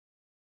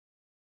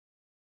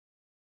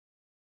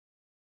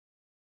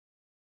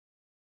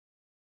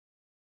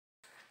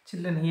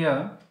Children, here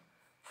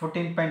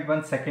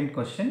 14.1 second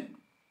question.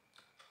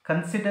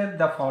 Consider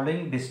the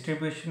following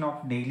distribution of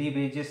daily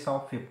wages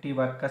of 50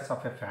 workers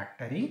of a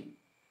factory.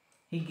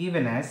 He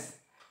given as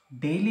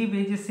daily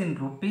wages in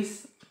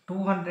rupees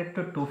 200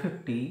 to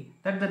 250,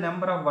 that the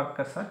number of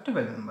workers are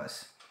 12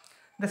 members.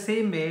 The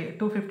same way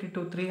 250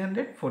 to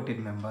 300,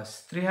 14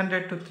 members,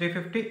 300 to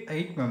 350,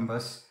 8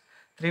 members,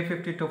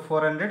 350 to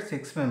 400,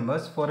 6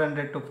 members,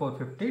 400 to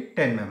 450,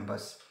 10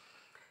 members.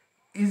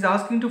 Is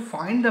asking to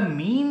find the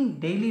mean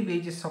daily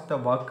wages of the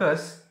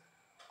workers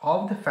of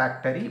the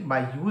factory by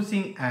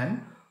using an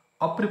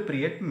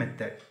appropriate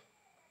method.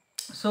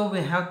 So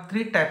we have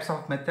three types of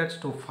methods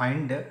to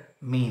find the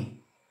mean.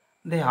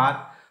 They are,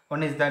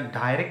 one is the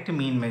direct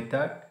mean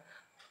method,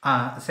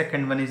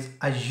 second one is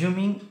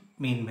assuming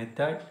mean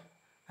method,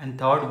 and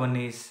third one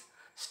is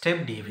step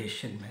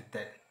deviation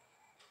method.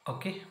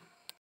 Okay.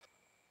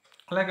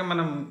 అలాగే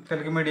మనం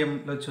తెలుగు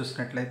మీడియంలో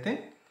చూసినట్లయితే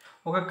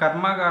ఒక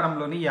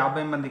కర్మాగారంలోని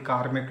 50 మంది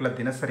కార్మికుల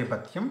దినసరి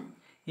భత్యం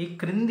ఈ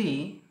క్రింది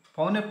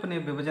పౌనఃపున్య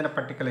విభజన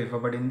పట్టికలో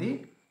ఇవ్వబడింది.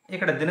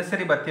 ఇక్కడ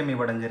దినసరి భత్యం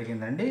ఇవ్వడం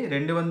జరిగిందండి.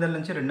 200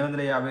 నుంచి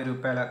 250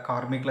 రూపాయల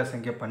కార్మికుల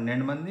సంఖ్య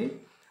 12 మంది,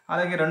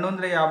 అలాగే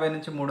 250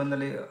 నుంచి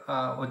 300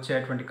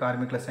 వచ్చేటువంటి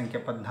కార్మికుల సంఖ్య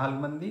 14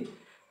 మంది,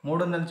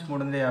 300 నుంచి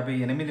 350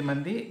 8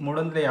 మంది,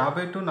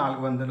 350 టు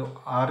 400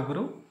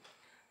 6,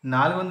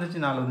 400 నుంచి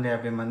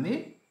 450 మంది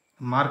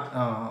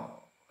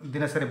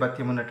దినసరి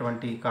భత్యం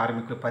ఉన్నటువంటి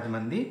కార్మికులు 10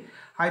 మంది.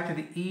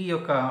 అయితే ఈ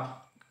యొక్క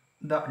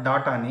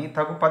డాటాని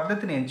తగు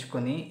పద్ధతిని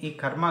ఎంచుకొని ఈ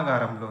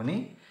కర్మాగారంలోని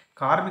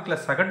కార్మికుల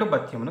సగటు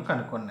భత్యమును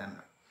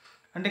కనుక్కున్నాను.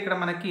 అంటే ఇక్కడ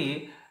మనకి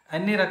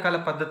అన్ని రకాల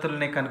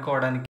పద్ధతులని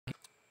కనుక్కోవడానికి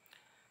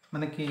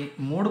మనకి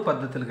 3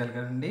 పద్ధతులు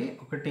కలగండి.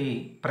 ఒకటి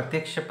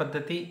ప్రత్యక్ష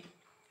పద్ధతి,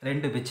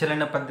 2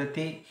 విచలన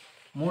పద్ధతి,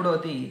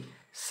 3వది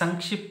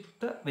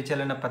సంక్షిప్త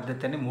విచలన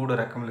పద్ధతి అని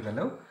 3 రకములు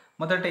గలవు.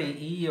 మొదట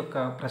ఈ యొక్క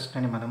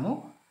ప్రశ్నని మనము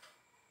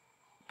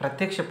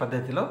ప్రత్యక్ష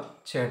పద్ధతిలో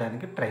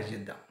చేయడానికి ట్రై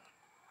చేద్దాం.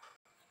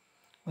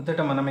 మొదట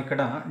మనం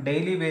ఇక్కడ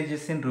డైలీ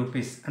వేజెస్ ఇన్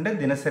రూపీస్ అంటే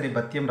దినసరి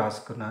భత్యం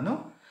రాసుకున్నాను.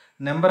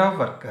 నెంబర్ ఆఫ్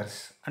వర్కర్స్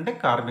అంటే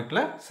కార్మికుల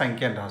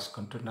సంఖ్యను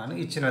రాసుకుంటున్నాను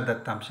ఇచ్చిన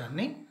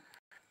దత్తాంశాన్ని.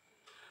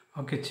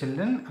 Okay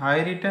children, I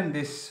return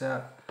this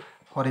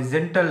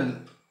horizontal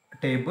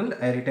table.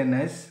 I return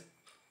as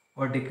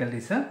vertical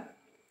is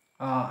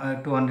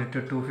 200 to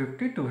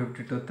 250,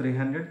 250 to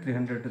 300,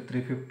 300 to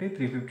 350,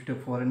 350 to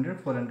 400,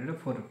 400 to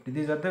 450.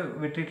 These are the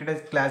we treated as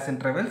class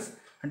intervals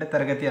అంటే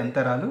తరగతి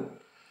అంతరాలు.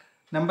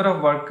 Number of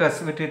workers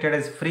we treated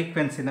as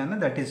frequency nana,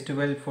 that is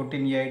 12,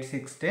 14, 8,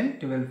 6, 10,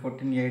 12,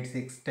 14, 8,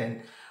 6, 10.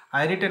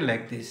 I written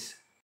like this.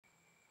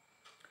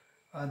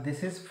 This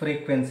is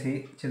frequency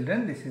children,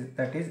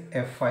 that is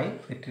Fi,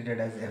 we treated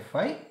as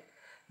Fi.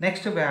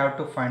 Next we have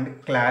to find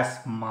class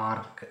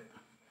mark.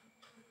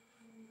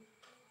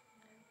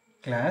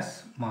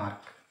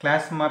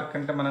 Class mark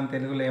అంటే మనం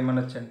తెలుగులో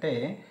ఏమనొచ్చు అంటే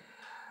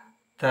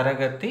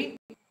తరగతి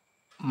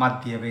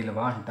మధ్య విలువ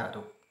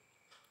అంటారు.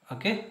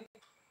 Okay,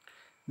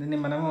 దీన్ని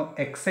మనము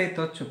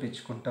XIతో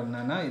చూపించుకుంటాం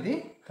నాన్న. ఇది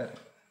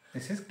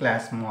this is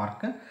class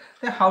mark.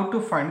 How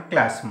to find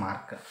class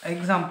mark?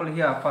 Example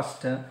here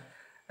first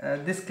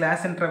this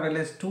class interval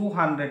is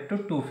 200 to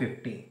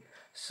 250.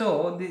 So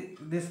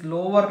this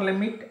lower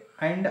limit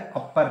and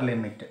upper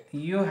limit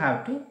you have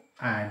to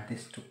add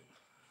this 2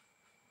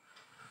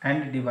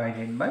 and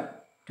divided by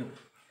 2.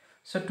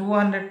 So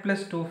 200 plus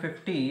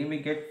 250 we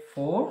get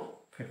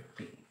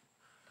 450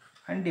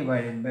 and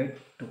divided by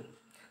 2.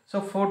 So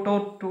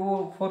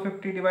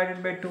 450 divided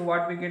by 2,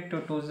 what we get? 2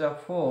 2s are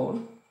 4,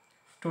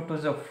 2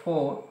 2s are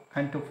 4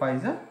 and 2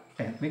 5s are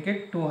 10. We get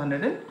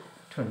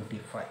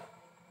 225.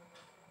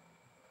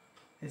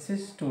 This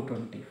is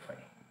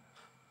 225.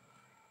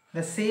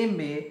 The same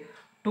way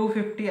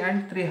 250 and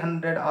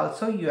 300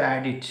 also you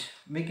add it,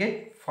 we get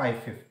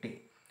 550.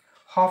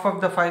 Half of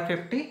the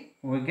 550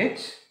 we get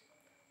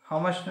how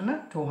much?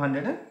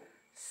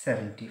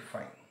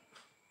 275.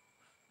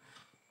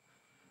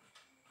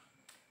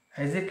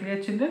 Is it clear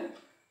children?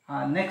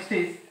 Next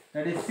is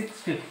that is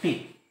 650.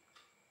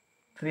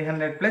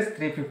 300 plus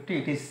 350,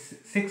 it is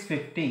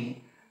 650.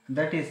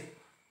 That is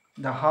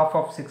the half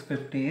of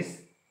 650 is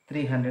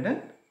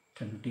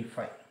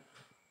 325.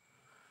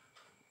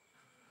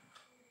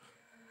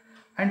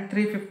 And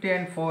 350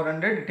 and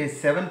 400, it is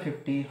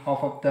 750.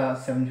 Half of the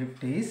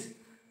 750 is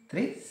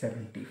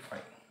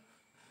 375.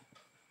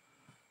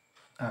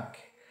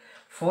 Okay,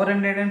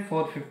 400 and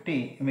 450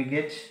 we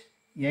get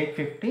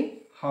 850.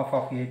 Half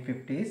of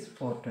 850 is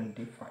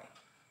 425.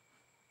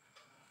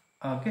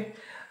 Okay,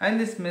 and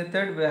this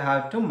method we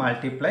have to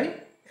multiply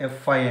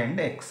Fi and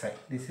Xi.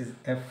 This is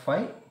Fi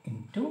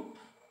into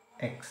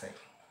Xi.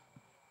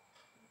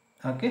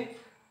 Okay,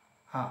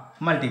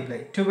 multiply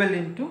 12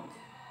 into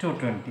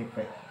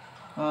 225.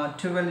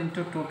 12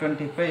 into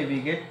 225 we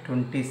get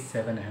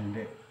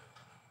 2700.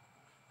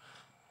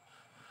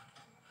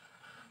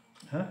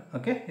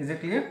 Okay, is it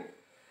clear?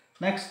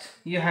 Next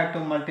you have to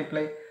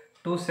multiply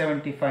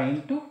 275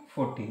 into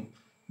 14,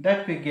 that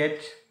we get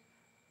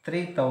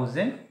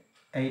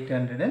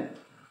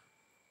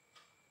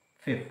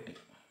 3850.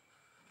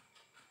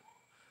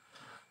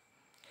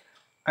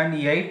 and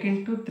 8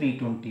 into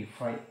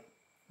 325,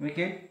 we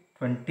get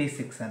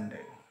 2600.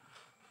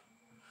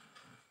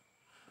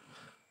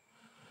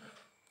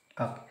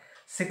 Okay,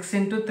 6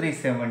 into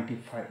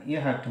 375, you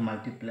have to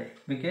multiply,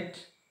 we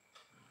get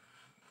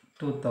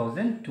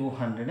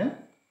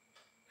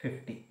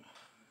 2250.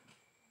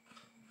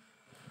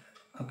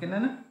 Okay,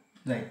 Nana?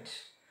 Right.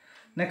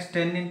 Next,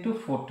 10 into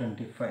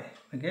 425,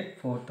 we get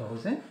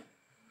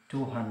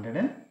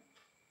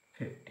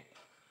 4250.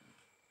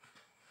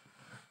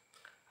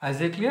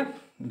 Is it clear?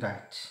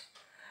 Right.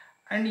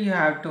 And you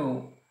have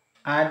to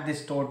add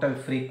this total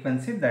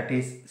frequency, that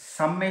is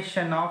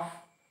summation of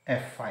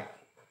Fi.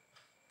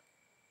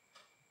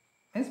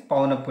 Means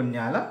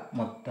పౌనపున్యాల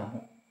మొత్తము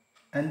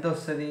ఎంత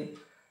వస్తుంది?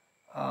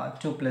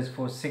 2 plus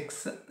 4 6,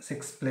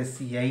 6 plus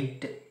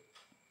 8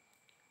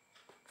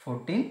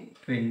 14,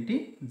 20,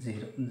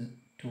 0,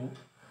 2,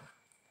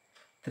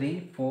 3,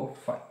 4,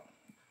 5.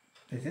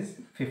 This is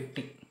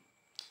 50.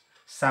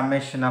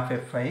 Summation of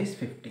Fi is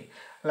 50.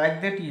 Like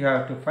that you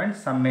have to find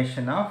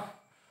summation of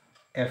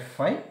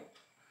Fi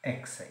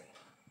xi.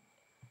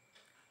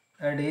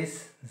 That is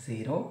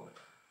 0.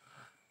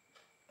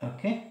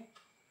 Okay.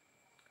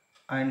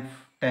 And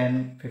 10,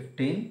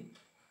 15.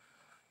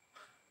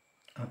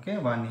 Okay,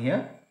 1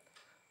 here.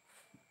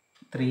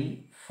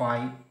 3,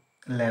 5,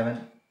 11,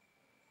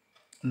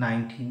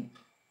 19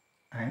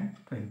 and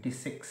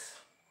 26.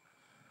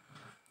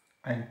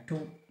 And 2,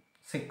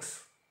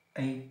 6,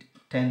 8,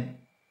 10,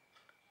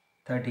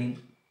 13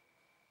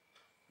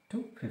 to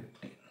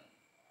 15.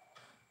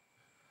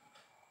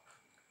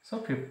 So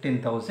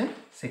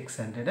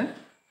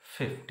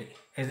 15,650.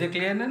 Is it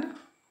clear, Nana?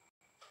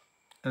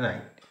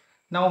 Right.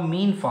 Now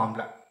mean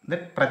formula,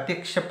 that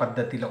pratyaksha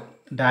paddhatilo,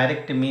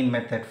 direct mean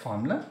method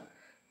formula,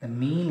 the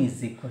mean is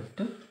equal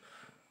to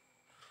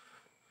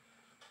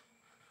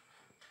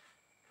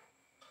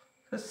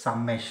the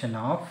summation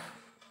of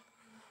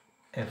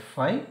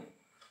Fi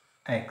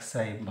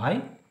xi by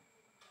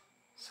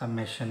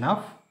summation of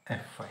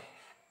Fi.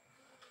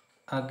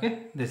 Okay,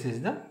 this is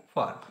the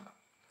formula.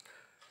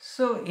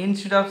 So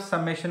instead of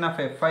summation of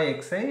Fi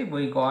xi,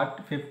 we got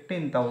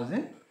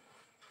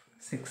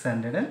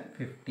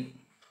 15,650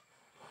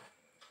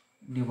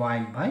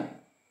 divided by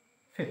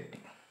 50.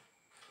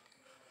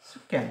 So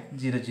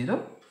 0, 0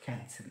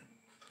 cancel.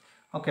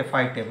 Okay,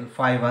 5 table.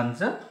 5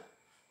 ones,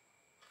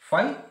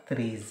 5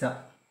 threes.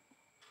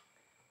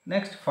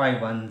 Next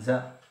 5 ones,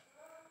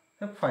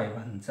 5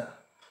 ones.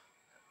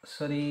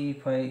 Sorry,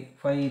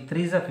 5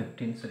 threes are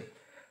 15. Sorry.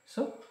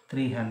 So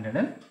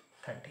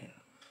 313.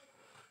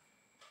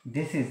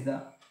 This is the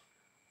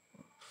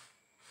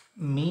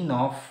mean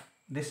of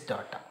this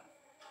data.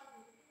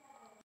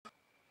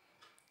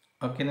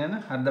 ఓకేనా?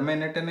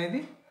 అర్థమైనట్టనేది.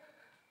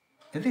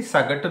 ఇది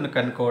సగటును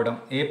కనుక్కోవడం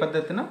ఏ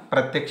పద్ధతిలో?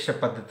 ప్రత్యక్ష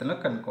పద్ధతిలో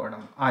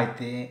కనుక్కోవడం.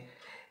 అయితే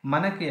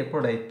మనకి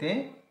ఎప్పుడైతే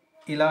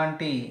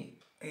ఇలాంటి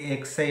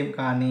ఎక్స్ఐ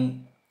కానీ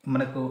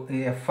మనకు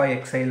Fi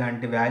xi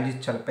లాంటి వాల్యూస్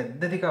చాలా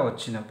పెద్దదిగా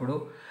వచ్చినప్పుడు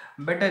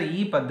బెటర్ ఈ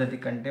పద్ధతి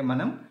కంటే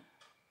మనం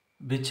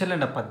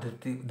విచలన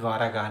పద్ధతి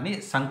ద్వారా కానీ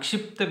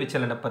సంక్షిప్త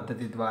విచలన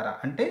పద్ధతి ద్వారా,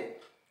 అంటే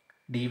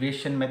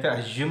deviation method,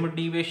 assumed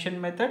deviation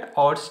method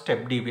or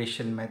step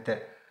deviation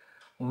method,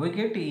 we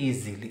get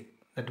easily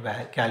that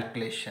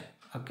calculation.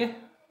 Okay,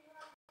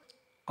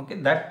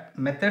 that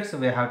methods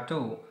we have to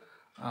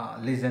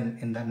listen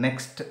in the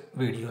next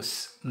videos.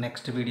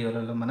 Next video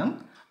lo manam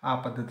aa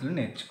paddhathulu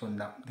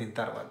nerchukundaam din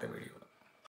tarvata video.